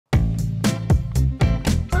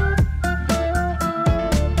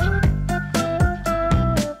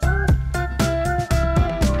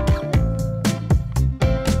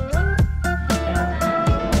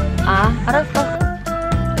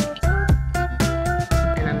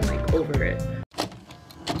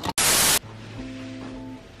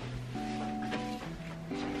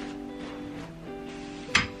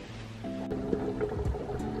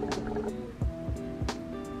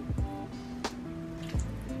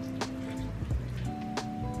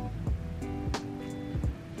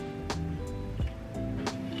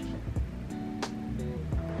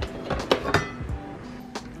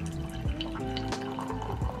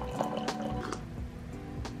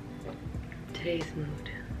today's mood.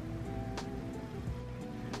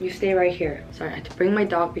 You stay right here. Sorry, I had to bring my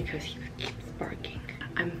dog because he keeps barking.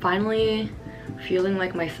 I'm finally feeling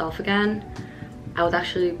like myself again. I was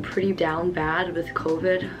actually pretty down bad with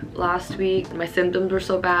COVID last week. My symptoms were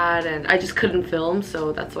so bad and I just couldn't film,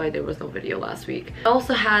 so that's why there was no video last week. I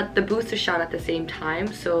also had the booster shot at the same time,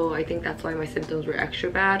 so I think that's why my symptoms were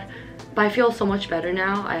extra bad. But I feel so much better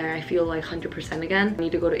now. I feel like 100% again. I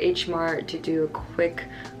need to go to H-Mart to do a quick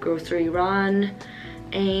grocery run.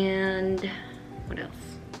 And what else?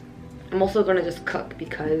 I'm also gonna just cook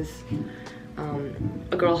because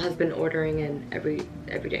a girl has been ordering in every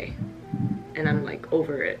day. And I'm like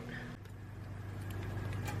over it.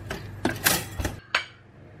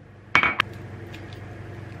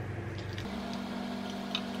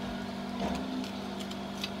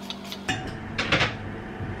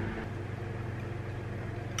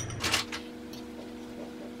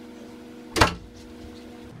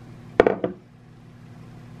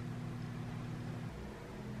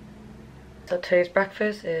 So today's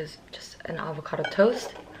breakfast is just an avocado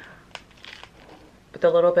toast with a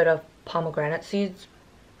little bit of pomegranate seeds.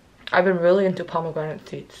 I've been really into pomegranate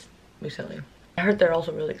seeds recently. I heard they're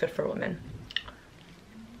also really good for women.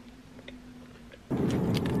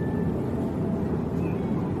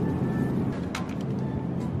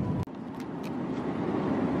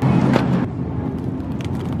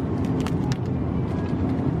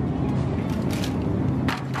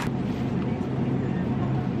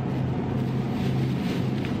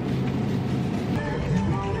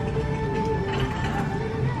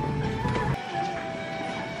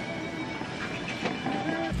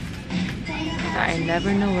 I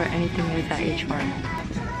never know where anything is at H-Mart.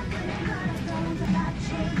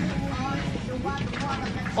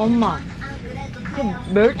 엄마,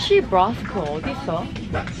 그 멸치 브라스 그거 어디 있어?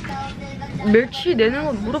 멸치 내는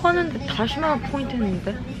거 물어봤는데 다시마 포인트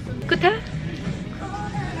했는데? 끝에?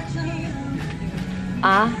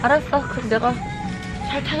 아, 알았어. 그럼 내가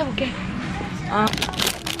잘 찾아볼게. 아.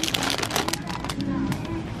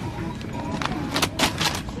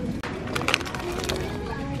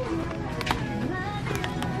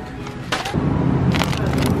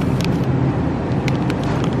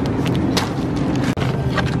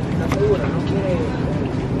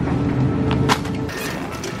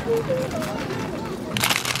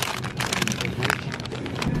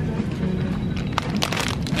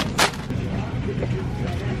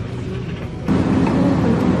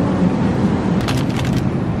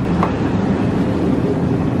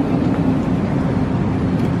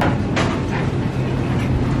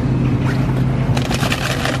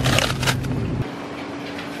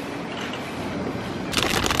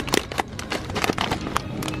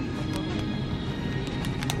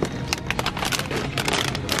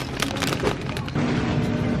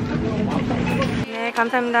 네,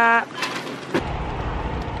 감사합니다.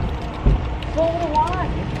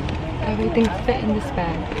 Everything fit in this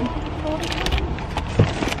bag.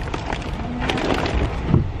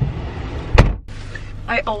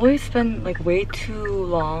 I always spend like way too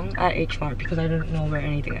long at H-Mart because I don't know where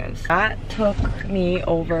anything is. That took me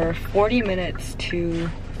over 40 minutes to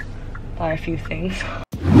buy a few things.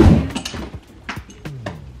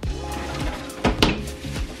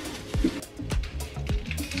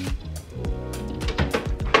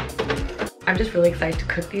 I'm just really excited to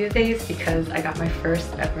cook these days because I got my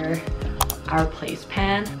first ever Our Place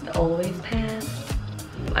pan, the always pan.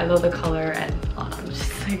 I love the color and I'm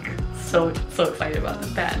just like so excited about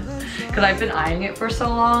this pan because I've been eyeing it for so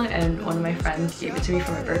long and one of my friends gave it to me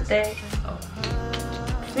for my birthday. So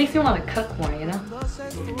it makes me want to cook more, you know?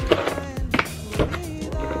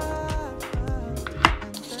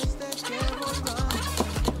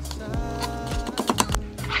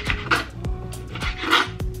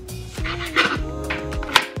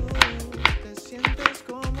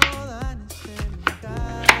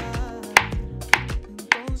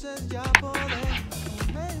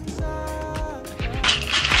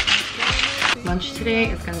 Lunch today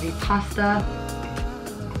is gonna be pasta.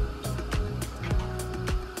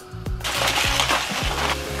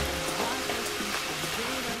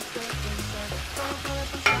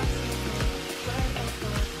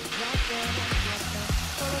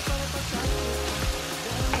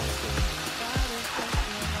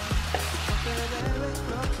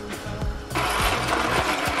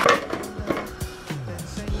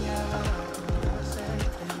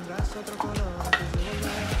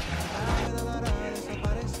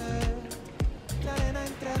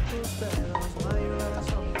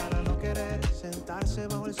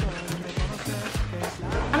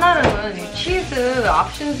 하나는 이 치즈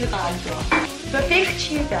옵션즈가 안 좋아. 그 페이크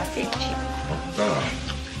치즈야, 페이크 치즈.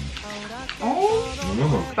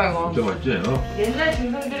 너무 빨간 진짜 맛있지? 어? 옛날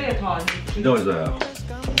중성들이 더 안 좋지. 진짜 맛있어요.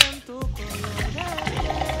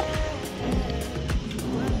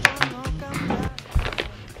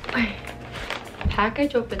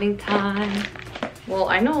 Package opening time. Well,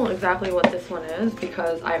 I know exactly what this one is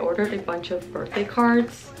because I ordered a bunch of birthday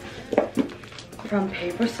cards from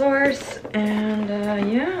Paper Source, and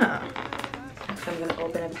yeah. So I'm gonna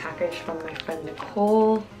open a package from my friend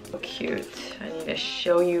Nicole. So cute. I need to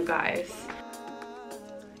show you guys.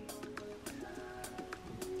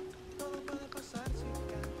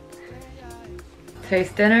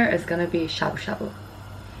 Today's dinner is gonna be shabu shabu.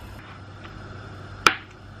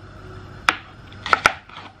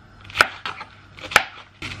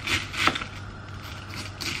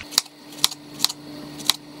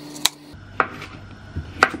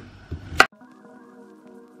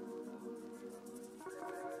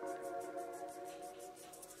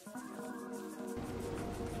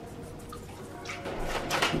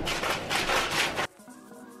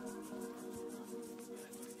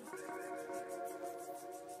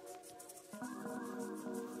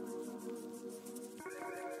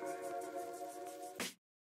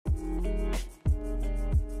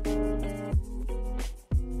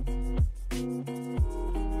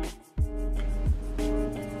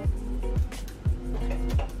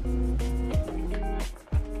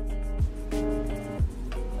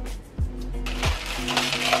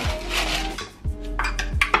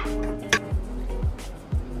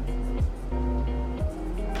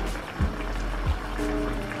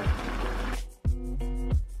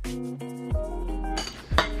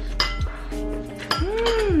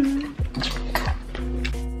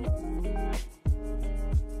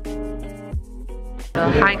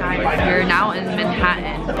 Hi guys, we're now in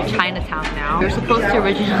Manhattan, Chinatown now. We were supposed to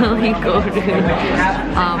originally go to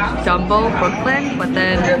Dumbo, Brooklyn, but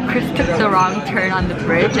then Chris took the wrong turn on the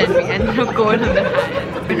bridge and we ended up going to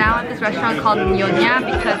Manhattan. We're now at this restaurant called Nyonya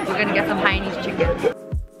because we're gonna get some Hainanese chicken.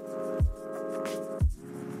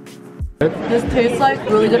 This tastes like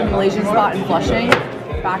a really good Malaysian spot in Flushing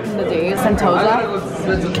back in the days, Sentosa.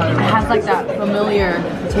 It has like that familiar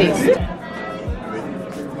taste.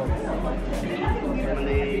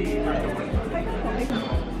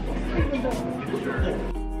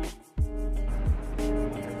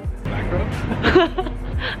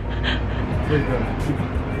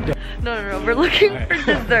 No, we're looking for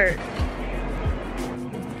dessert.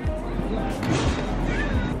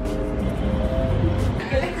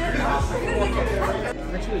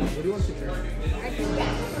 Actually, what do you want to drink?